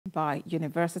by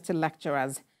university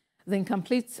lecturers. The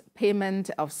incomplete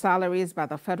payment of salaries by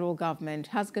the federal government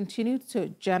has continued to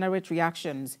generate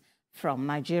reactions from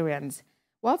Nigerians.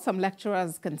 While some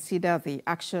lecturers consider the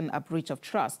action a breach of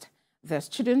trust, the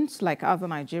students, like other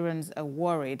Nigerians, are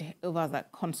worried over the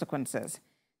consequences.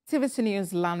 TVC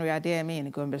News' Lanre Adeyemi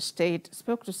in Gombe State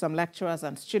spoke to some lecturers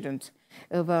and students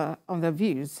on their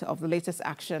views of the latest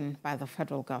action by the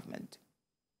federal government.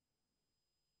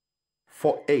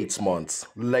 For 8 months,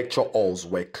 lecture halls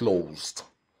were closed.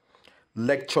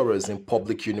 Lecturers in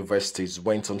public universities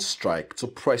went on strike to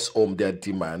press home their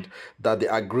demand that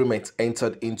the agreement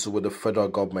entered into with the federal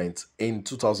government in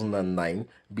 2009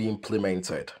 be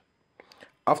implemented.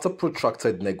 After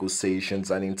protracted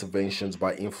negotiations and interventions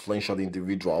by influential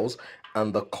individuals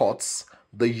and the courts,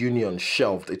 the union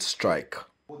shelved its strike.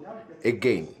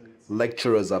 Again,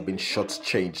 lecturers have been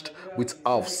shortchanged with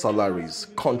half salaries,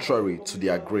 contrary to the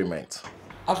agreement.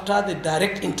 After the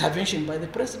direct intervention by the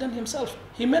president himself,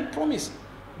 he made promise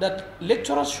that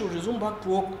lecturers should resume back to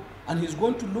work, and he's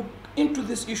going to look into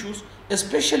these issues,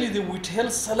 especially the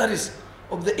withheld salaries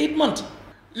of the 8 months.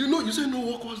 You say no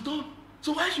work was done.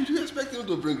 So why should you expect him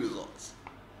to bring results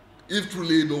if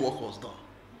truly no work was done?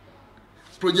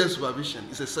 Project supervision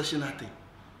is a sessional thing.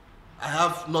 I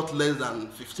have not less than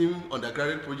 15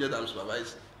 undergraduate projects I'm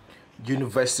supervising.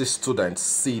 University students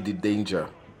see the danger.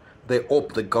 They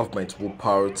hope the government will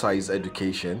prioritize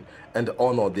education and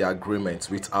honor the agreement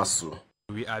with Asuu.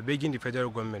 We are begging the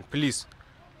federal government, please,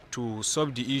 to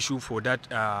solve the issue for that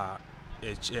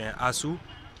Asuu,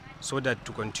 so that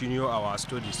to continue our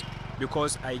studies.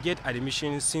 Because I get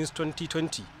admission since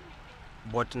 2020,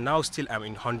 but now still I'm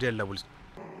in 100 levels.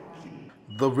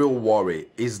 The real worry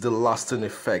is the lasting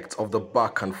effect of the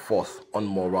back and forth on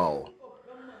morale.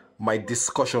 My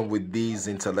discussion with these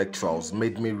intellectuals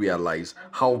made me realize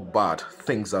how bad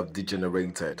things have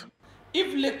degenerated.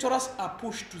 If lecturers are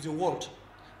pushed to the world,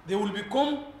 they will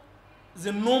become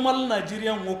the normal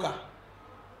Nigerian worker.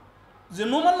 The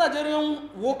normal Nigerian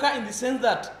worker in the sense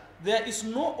that there is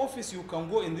no office you can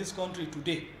go in this country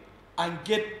today and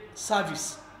get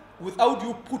service without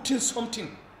you putting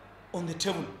something on the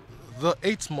table. The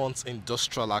 8 months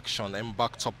industrial action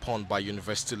embarked upon by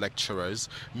university lecturers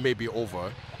may be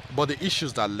over, but the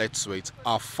issues that led to it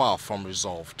are far from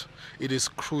resolved. It is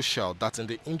crucial that in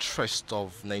the interest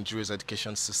of Nigeria's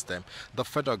education system, the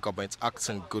federal government acts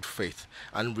in good faith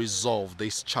and resolve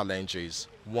these challenges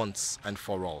once and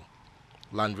for all.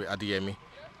 Lanre Adeyemi,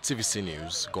 TVC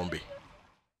News, Gombe.